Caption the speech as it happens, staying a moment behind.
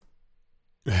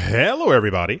Hello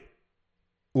everybody.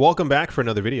 Welcome back for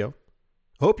another video.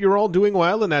 Hope you're all doing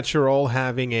well and that you're all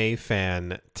having a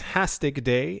fantastic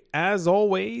day. As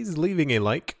always, leaving a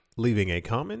like, leaving a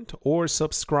comment, or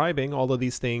subscribing. All of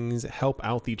these things help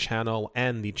out the channel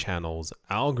and the channel's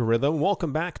algorithm.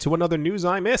 Welcome back to another News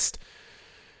I Missed,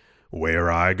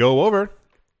 where I go over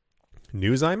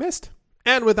news I missed.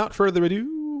 And without further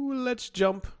ado, let's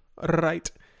jump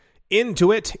right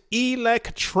into it.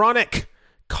 Electronic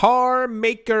car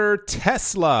maker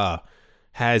Tesla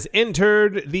has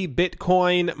entered the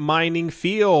Bitcoin mining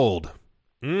field.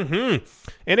 In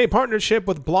a partnership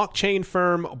with blockchain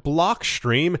firm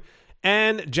Blockstream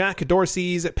and Jack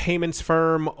Dorsey's payments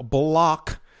firm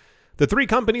Block, the three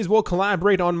companies will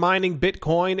collaborate on mining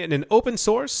Bitcoin in an open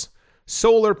source,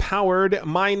 solar-powered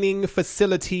mining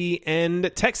facility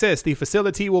in Texas. The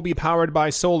facility will be powered by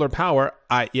solar power.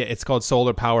 It's called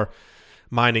solar power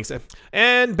mining,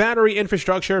 and battery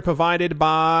infrastructure provided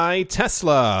by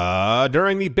Tesla.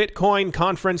 During the Bitcoin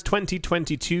Conference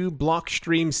 2022,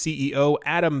 Blockstream CEO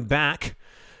Adam Back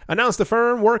announced the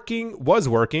firm would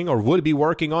be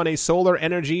working on a solar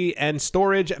energy and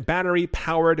storage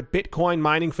battery-powered Bitcoin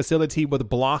mining facility with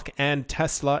Block and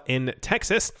Tesla in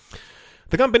Texas.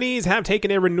 The companies have taken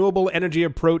a renewable energy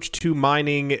approach to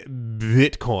mining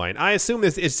Bitcoin. I assume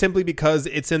this is simply because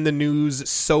it's in the news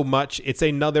so much. It's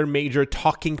another major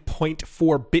talking point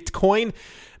for Bitcoin.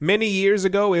 Many years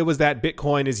ago, it was that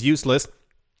Bitcoin is useless.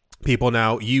 People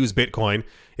now use Bitcoin.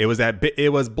 It was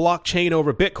blockchain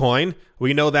over Bitcoin.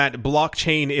 We know that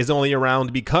blockchain is only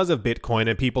around because of Bitcoin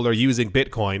and people are using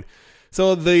Bitcoin.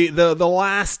 So the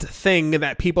last thing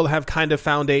that people have kind of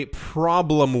found a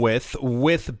problem with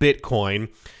Bitcoin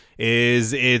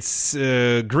is its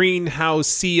greenhouse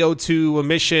CO2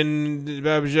 emission,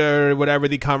 whatever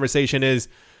the conversation is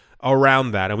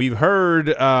around that. And we've heard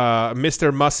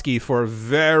Mr. Muskie for a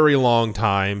very long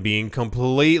time being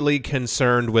completely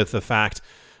concerned with the fact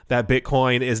that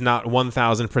Bitcoin is not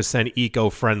 1000%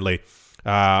 eco-friendly.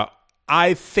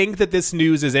 I think that this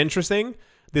news is interesting.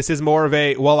 This is more of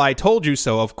a, well, I told you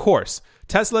so, of course.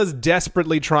 Tesla's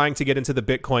desperately trying to get into the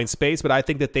Bitcoin space, but I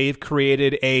think that they've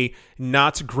created a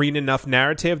not green enough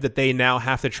narrative that they now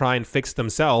have to try and fix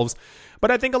themselves.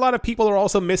 But I think a lot of people are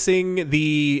also missing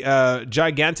the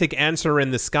gigantic answer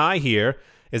in the sky here,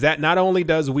 is that not only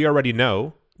does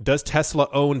Tesla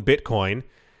own Bitcoin?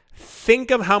 Think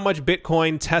of how much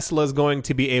Bitcoin Tesla is going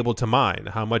to be able to mine,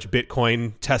 how much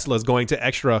Bitcoin Tesla is going to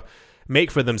extra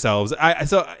make for themselves.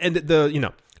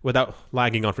 Without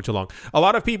lagging on for too long, a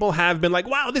lot of people have been like,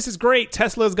 wow, this is great.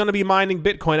 Tesla is going to be mining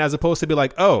Bitcoin, as opposed to be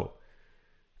like, oh,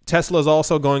 Tesla is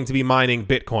also going to be mining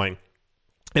Bitcoin.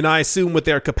 And I assume with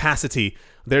their capacity,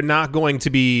 they're not going to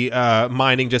be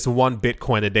mining just one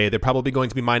Bitcoin a day. They're probably going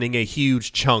to be mining a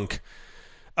huge chunk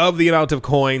of the amount of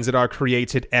coins that are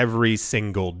created every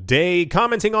single day.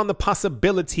 Commenting on the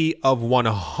possibility of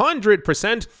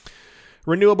 100%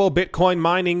 renewable Bitcoin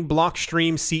mining,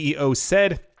 Blockstream CEO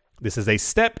said, "This is a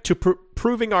step to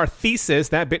proving our thesis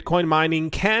that Bitcoin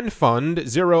mining can fund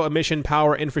zero-emission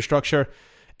power infrastructure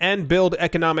and build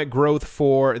economic growth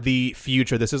for the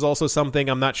future." This is also something,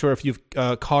 I'm not sure if you've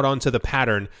caught on to the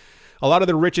pattern. A lot of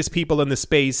the richest people in the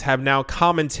space have now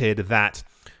commented that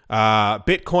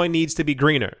Bitcoin needs to be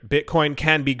greener. Bitcoin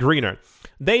can be greener.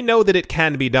 They know that it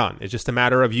can be done. It's just a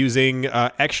matter of using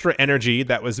extra energy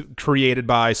that was created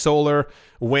by solar,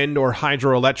 wind, or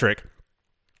hydroelectric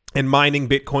and mining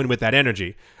Bitcoin with that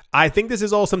energy. I think this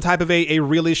is all some type of a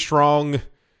really strong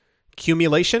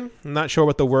accumulation. I'm not sure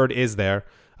what the word is there,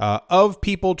 of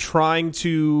people trying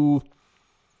to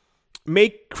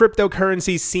make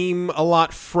cryptocurrency seem a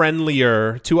lot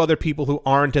friendlier to other people who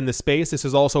aren't in the space. This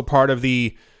is also part of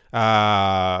the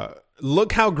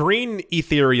look how green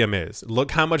Ethereum is.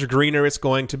 Look how much greener it's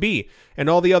going to be. And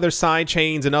all the other side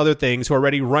chains and other things who are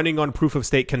already running on proof of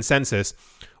stake consensus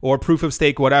or proof of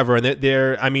stake whatever. And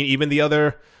even the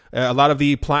other, a lot of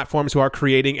the platforms who are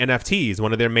creating NFTs,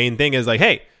 one of their main thing is like,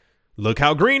 hey, look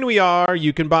how green we are.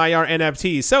 You can buy our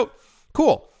NFTs. So,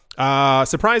 cool.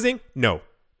 Surprising? No.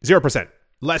 0%.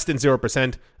 Less than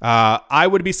 0%. I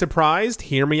would be surprised,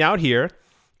 hear me out here,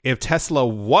 if Tesla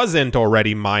wasn't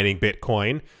already mining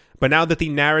Bitcoin. But now that the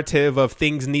narrative of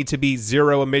things need to be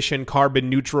zero emission,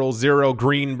 carbon neutral, zero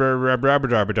green, blah, blah, blah,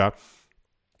 blah, blah, blah,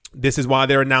 this is why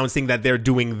they're announcing that they're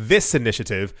doing this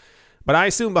initiative. But I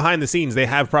assume behind the scenes, they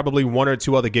have probably one or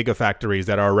two other gigafactories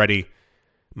that are already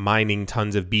mining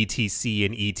tons of BTC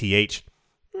and ETH.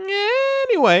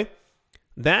 Anyway,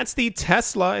 that's the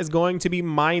Tesla is going to be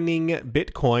mining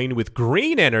Bitcoin with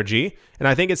green energy. And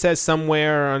I think it says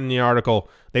somewhere on the article,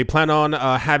 they plan on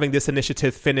having this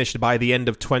initiative finished by the end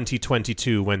of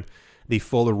 2022 when the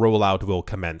full rollout will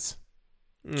commence.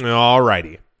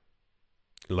 Alrighty.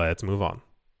 Let's move on.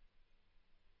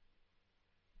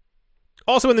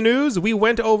 Also in the news, we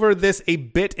went over this a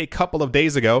bit a couple of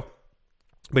days ago,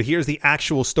 but here's the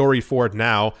actual story for it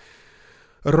now.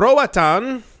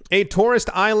 Roatan, a tourist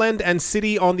island and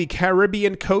city on the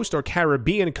Caribbean coast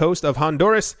of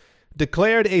Honduras,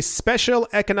 declared a special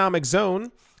economic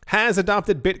zone, has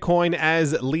adopted Bitcoin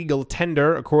as legal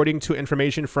tender, according to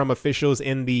information from officials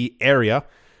in the area.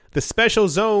 The special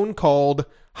zone, called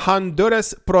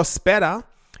Honduras Prospera,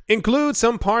 includes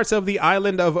some parts of the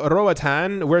island of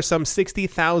Roatan, where some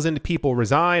 60,000 people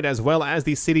reside, as well as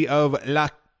the city of La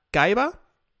Ceiba?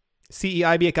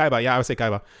 C-E-I-B-A, Ceiba. Yeah, I would say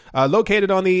Ceiba.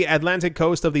 Located on the Atlantic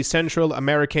coast of the Central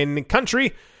American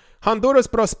country, Honduras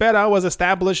Prospera was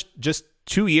established just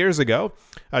 2 years ago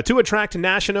to attract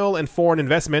national and foreign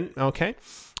investment. Okay.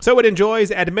 So it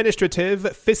enjoys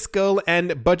administrative, fiscal,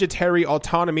 and budgetary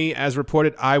autonomy, as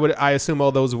reported. I assume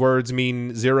all those words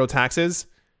mean zero taxes.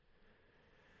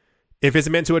 If it's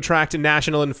meant to attract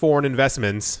national and foreign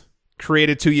investments,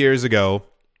 created 2 years ago,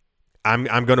 I'm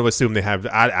going to assume they have.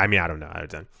 I don't know.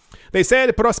 They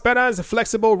said Prospera's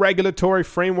flexible regulatory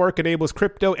framework enables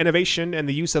crypto innovation and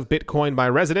the use of Bitcoin by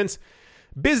residents,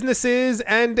 businesses,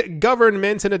 and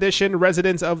governments. In addition,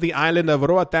 residents of the island of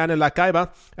Roatan and La Ceiba,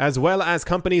 as well as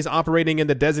companies operating in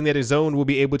the designated zone, will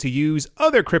be able to use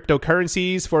other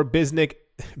cryptocurrencies for business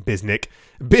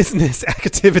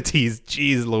activities.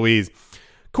 Jeez Louise.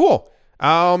 Cool.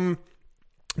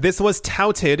 This was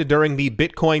touted during the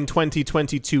Bitcoin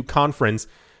 2022 conference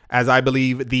as, I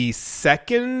believe, the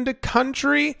second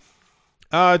country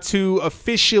to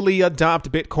officially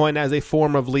adopt Bitcoin as a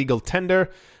form of legal tender.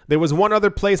 There was one other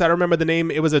place, I don't remember the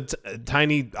name. It was a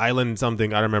tiny island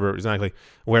something. I don't remember exactly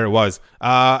where it was.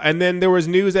 And then there was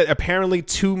news that apparently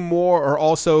 2 more are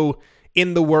also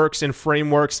in the works and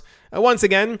frameworks. Once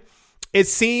again, it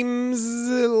seems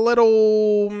a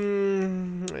little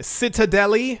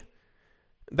citadel-y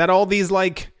that all these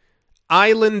like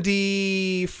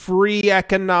islandy free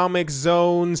economic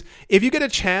zones. If you get a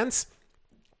chance,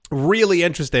 really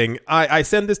interesting. I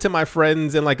send this to my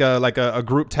friends in like a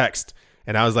group text,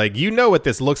 and I was like, you know what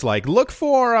this looks like. Look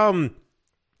for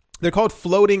they're called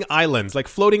floating islands, like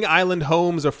floating island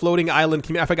homes or floating island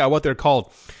community. I forgot what they're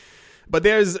called. But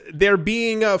they're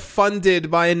being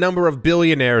funded by a number of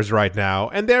billionaires right now,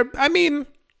 and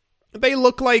they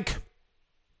look like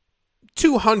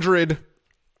 200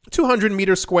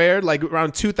 meters squared, like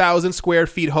around 2,000 square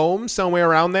feet homes, somewhere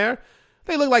around there.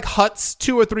 They look like huts,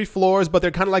 2 or 3 floors, but they're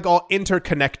kind of like all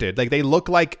interconnected. Like they look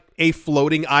like a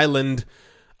floating island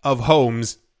of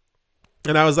homes.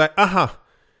 And I was like,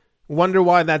 wonder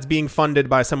why that's being funded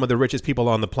by some of the richest people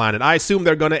on the planet. I assume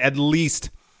they're going to at least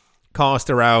cost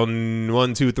around $1,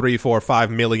 $2, $3, $4, $5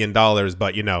 million,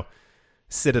 but you know,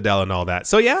 Citadel and all that.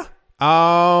 So yeah,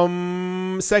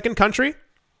 second country,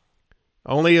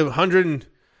 only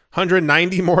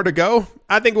 190 more to go.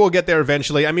 I think we'll get there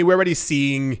eventually. I mean, we're already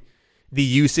seeing the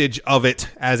usage of it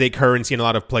as a currency in a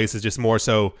lot of places, just more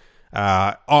so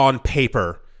on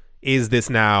paper. Is this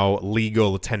now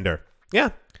legal tender?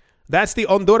 Yeah, that's the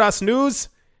Honduras news.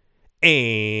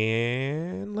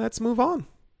 And let's move on.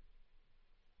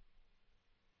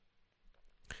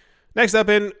 Next up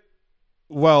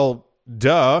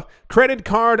credit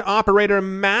card operator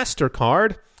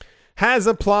Mastercard has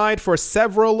applied for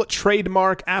several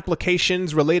trademark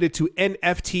applications related to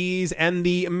NFTs and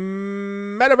the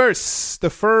metaverse. The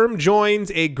firm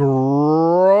joins a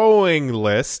growing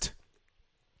list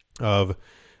of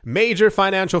major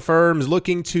financial firms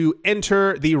looking to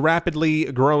enter the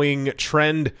rapidly growing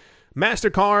trend.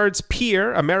 Mastercard's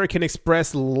peer, American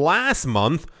Express, last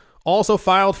month also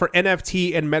filed for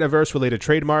NFT and metaverse-related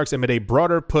trademarks amid a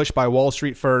broader push by Wall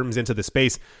Street firms into the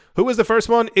space. Who was the first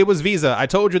one? It was Visa. I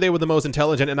told you they were the most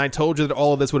intelligent, and I told you that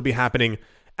all of this would be happening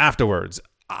afterwards.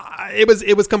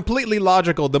 It was completely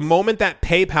logical. The moment that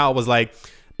PayPal was like,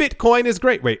 Bitcoin is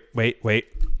great. Wait.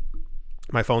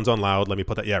 My phone's on loud. Let me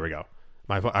put that. Yeah, there we go.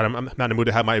 I'm not in the mood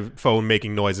to have my phone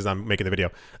making noises. I'm making the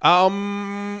video.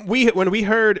 When we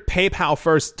heard PayPal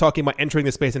first talking about entering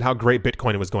the space and how great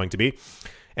Bitcoin was going to be,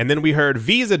 and then we heard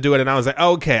Visa do it, and I was like,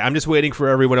 okay, I'm just waiting for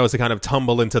everyone else to kind of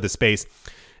tumble into the space.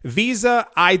 Visa,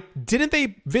 didn't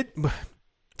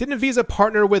Visa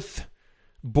partner with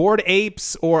Bored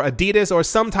Apes or Adidas or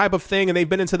some type of thing, and they've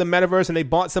been into the metaverse, and they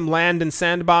bought some land in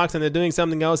Sandbox, and they're doing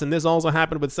something else, and this also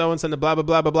happened with so-and-so, and blah, blah,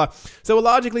 blah, blah, blah. So it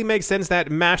logically makes sense that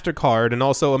MasterCard and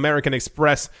also American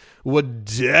Express would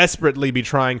desperately be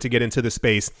trying to get into the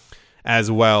space as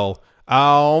well.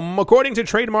 According to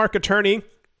trademark attorney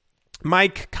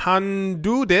Mike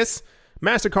Kandudis,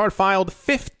 Mastercard filed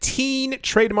 15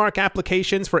 trademark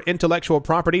applications for intellectual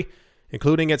property,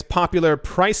 including its popular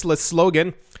Priceless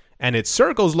slogan and its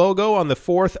circles logo on the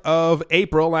 4th of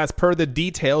April, as per the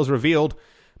details revealed.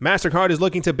 Mastercard is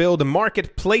looking to build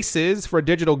marketplaces for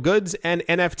digital goods and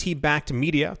NFT-backed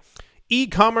media,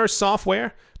 e-commerce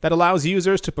software that allows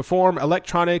users to perform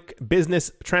electronic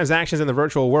business transactions in the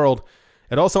virtual world.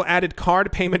 It also added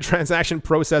card payment transaction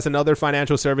process and other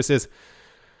financial services.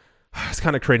 It's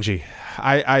kind of cringy.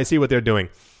 I see what they're doing.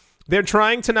 They're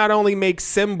trying to not only make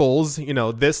symbols,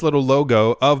 this little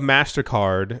logo of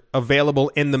Mastercard available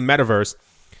in the metaverse,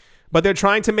 but they're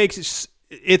trying to make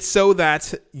it's so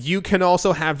that you can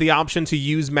also have the option to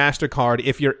use Mastercard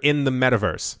if you're in the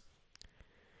metaverse.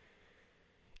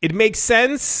 It makes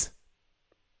sense,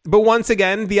 but once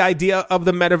again, the idea of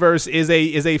the metaverse is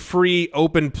a free,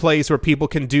 open place where people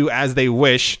can do as they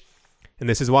wish. And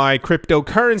this is why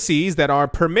cryptocurrencies that are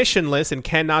permissionless and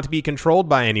cannot be controlled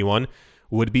by anyone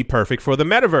would be perfect for the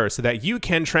metaverse, so that you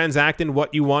can transact in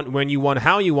what you want, when you want,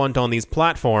 how you want on these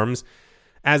platforms,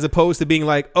 as opposed to being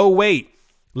like, oh, wait,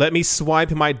 let me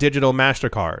swipe my digital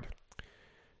Mastercard.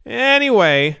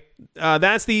 Anyway,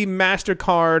 that's the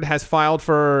Mastercard has filed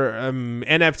for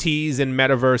NFTs and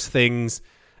metaverse things.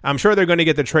 I'm sure they're going to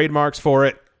get the trademarks for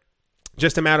it.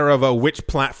 Just a matter of which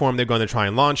platform they're going to try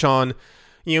and launch on.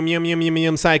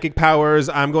 Psychic powers.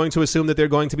 I'm going to assume that they're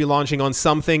going to be launching on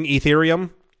something Ethereum,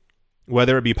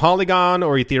 whether it be Polygon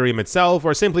or Ethereum itself,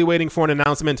 or simply waiting for an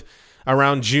announcement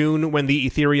around June when the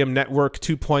Ethereum Network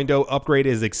 2.0 upgrade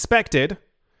is expected.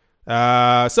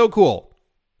 So cool.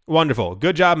 Wonderful.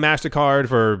 Good job, Mastercard,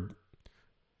 for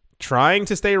trying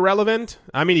to stay relevant.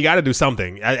 I mean, you got to do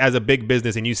something as a big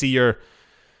business, and you see your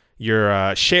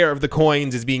share of the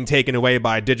coins is being taken away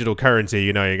by digital currency.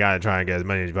 You got to try and get as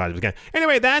many as you can.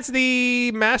 Anyway, that's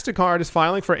the Mastercard is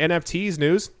filing for NFTs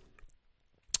news.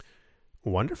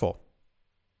 Wonderful.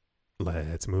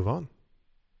 Let's move on.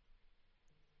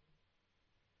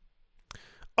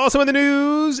 Also in the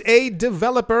news, a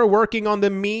developer working on the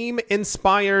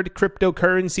meme-inspired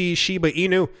cryptocurrency Shiba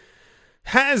Inu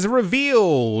has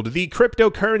revealed the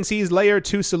cryptocurrency's Layer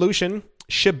 2 solution,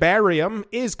 Shibarium,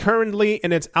 is currently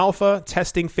in its alpha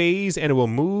testing phase and will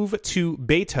move to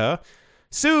beta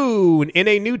soon. In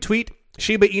a new tweet,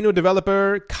 Shiba Inu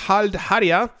developer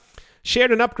Kaldharia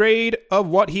shared an upgrade of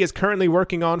what he is currently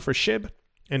working on for SHIB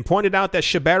and pointed out that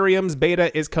Shibarium's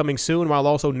beta is coming soon, while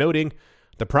also noting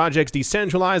the project's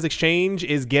decentralized exchange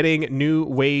is getting new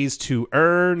ways to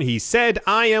earn. He said,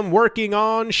 I am working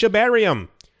on Shibarium.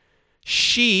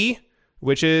 She,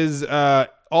 which is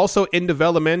also in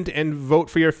development, and vote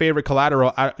for your favorite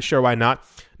collateral. Sure, why not?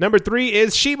 Number 3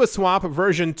 is Shiba Swap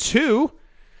version 2.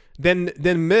 Then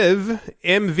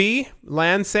MV,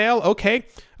 land sale, okay.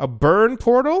 A burn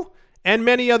portal, and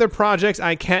many other projects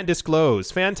I can't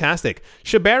disclose. Fantastic.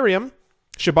 Shibarium,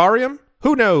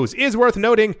 who knows, is worth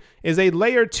noting, is a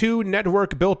Layer 2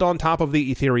 network built on top of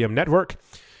the Ethereum network.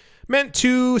 Meant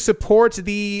to support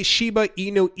the Shiba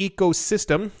Inu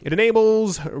ecosystem, it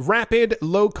enables rapid,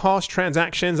 low-cost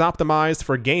transactions optimized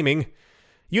for gaming.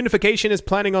 Unification is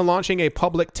planning on launching a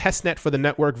public testnet for the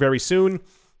network very soon,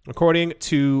 according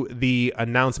to the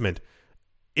announcement.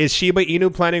 Is Shiba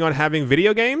Inu planning on having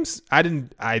video games? I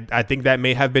think that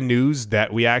may have been news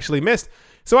that we actually missed.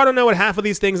 So I don't know what half of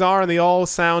these things are, and they all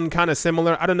sound kind of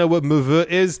similar. I don't know what MV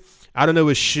is. I don't know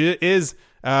what Sh is.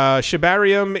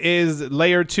 Shibarium is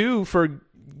Layer 2 for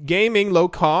gaming, low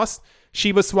cost.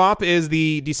 Shiba Swap is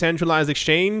the decentralized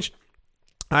exchange.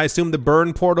 I assume the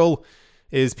burn portal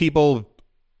is people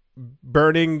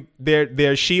burning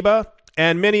their Shiba.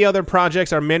 And many other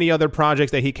projects are many other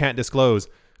projects that he can't disclose.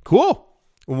 Cool.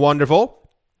 Wonderful.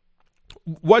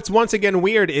 What's once again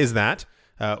weird is that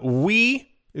we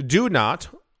do not,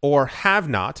 or have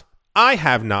not, I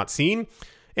have not seen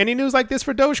any news like this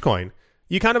for Dogecoin.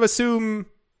 You kind of assume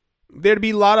there'd be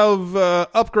a lot of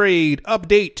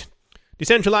update,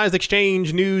 decentralized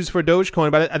exchange news for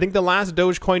Dogecoin. But I think the last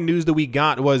Dogecoin news that we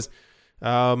got was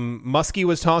Muskie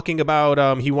was talking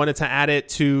about he wanted to add it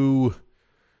to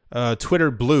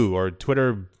Twitter Blue or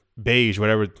Twitter Beige,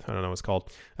 whatever. I don't know what it's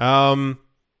called.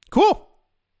 Cool.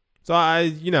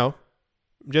 So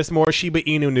just more Shiba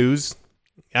Inu news.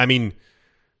 I mean,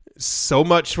 so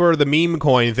much for the meme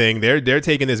coin thing. They're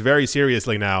taking this very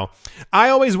seriously now. I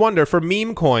always wonder, for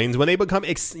meme coins, when they become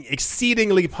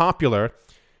exceedingly popular,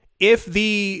 if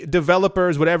the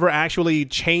developers would ever actually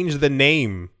change the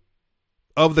name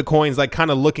of the coins, like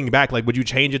kind of looking back, like would you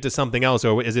change it to something else,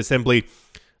 or is it simply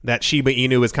that Shiba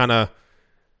Inu is kind of,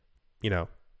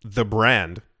 the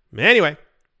brand? Anyway,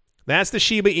 that's the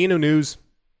Shiba Inu news.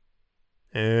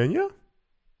 And yeah,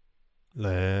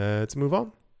 let's move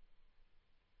on.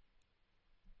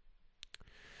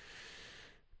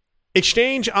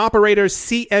 Exchange operator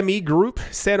CME Group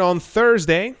said on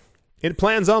Thursday it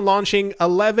plans on launching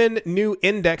 11 new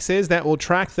indexes that will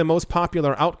track the most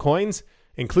popular altcoins,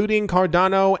 including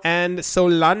Cardano and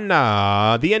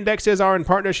Solana. The indexes are in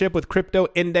partnership with crypto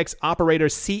index operator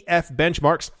CF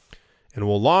Benchmarks and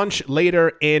will launch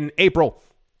later in April.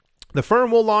 The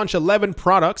firm will launch 11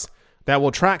 products that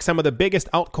will track some of the biggest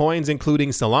altcoins, including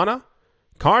Solana,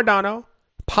 Cardano,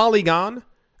 Polygon,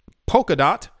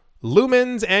 Polkadot,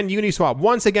 Lumens, and Uniswap.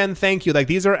 Once again, thank you. Like,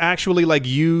 these are actually like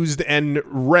used and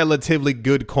relatively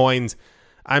good coins.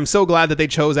 I'm so glad that they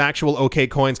chose actual okay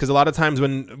coins, because a lot of times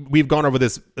when we've gone over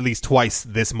this at least twice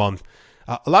this month,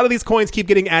 a lot of these coins keep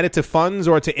getting added to funds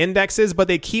or to indexes, but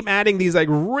they keep adding these like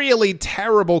really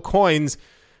terrible coins,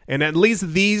 and at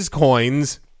least these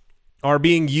coins are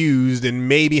being used and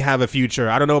maybe have a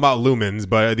future. I don't know about Lumens,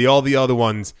 but all the other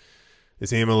ones, they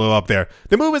seem a little up there.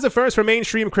 The move is the first for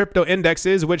mainstream crypto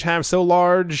indexes, which have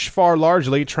far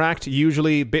largely tracked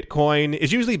usually Bitcoin.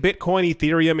 It's usually Bitcoin,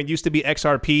 Ethereum. It used to be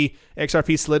XRP.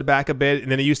 XRP slid back a bit,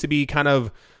 and then it used to be kind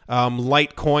of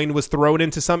Litecoin was thrown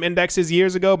into some indexes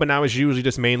years ago, but now it's usually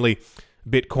just mainly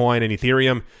Bitcoin and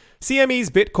Ethereum.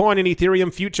 CME's Bitcoin and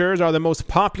Ethereum futures are the most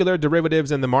popular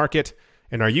derivatives in the market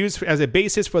and are used as a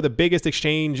basis for the biggest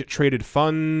exchange-traded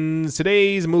funds.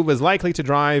 Today's move is likely to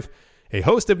drive a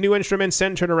host of new instruments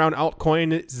centered around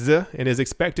altcoins and is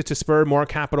expected to spur more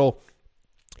capital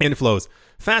inflows.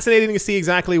 Fascinating to see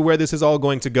exactly where this is all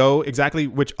going to go, exactly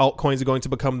which altcoins are going to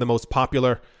become the most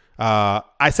popular.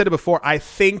 I said it before, I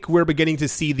think we're beginning to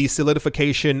see the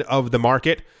solidification of the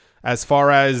market as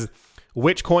far as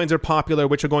which coins are popular,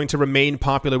 which are going to remain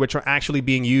popular, which are actually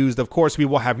being used. Of course, we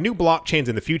will have new blockchains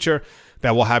in the future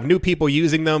that will have new people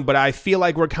using them, but I feel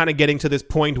like we're kind of getting to this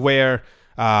point where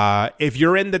if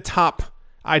you're in the top,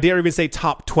 I dare even say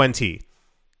top 20,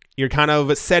 you're kind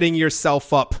of setting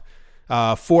yourself up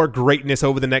for greatness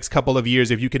over the next couple of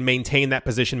years if you can maintain that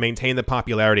position, maintain the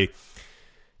popularity,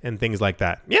 and things like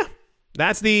that. Yeah,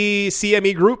 that's the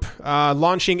CME Group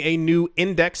launching a new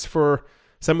index for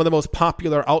some of the most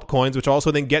popular altcoins, which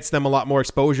also then gets them a lot more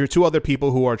exposure to other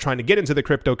people who are trying to get into the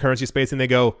cryptocurrency space, and they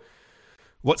go,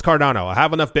 what's Cardano? I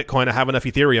have enough Bitcoin, I have enough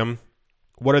Ethereum.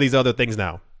 What are these other things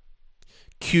now?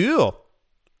 Cool.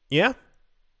 Yeah.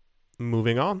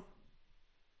 Moving on.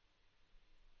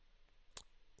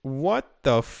 What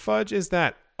the fudge is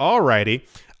that? Alrighty.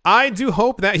 I do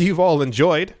hope that you've all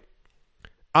enjoyed.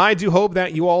 I do hope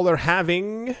that you all are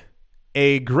having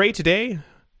a great day,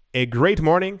 a great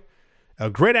morning, a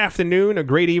great afternoon, a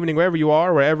great evening, wherever you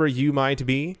are, wherever you might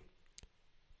be.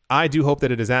 I do hope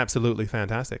that it is absolutely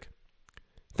fantastic.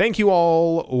 Thank you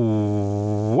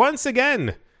all once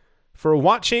again for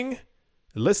watching,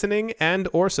 listening, and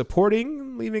or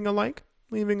supporting, leaving a like,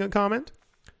 leaving a comment.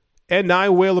 And I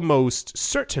will most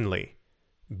certainly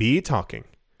be talking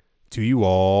to you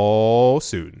all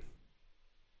soon.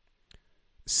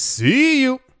 See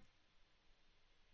you.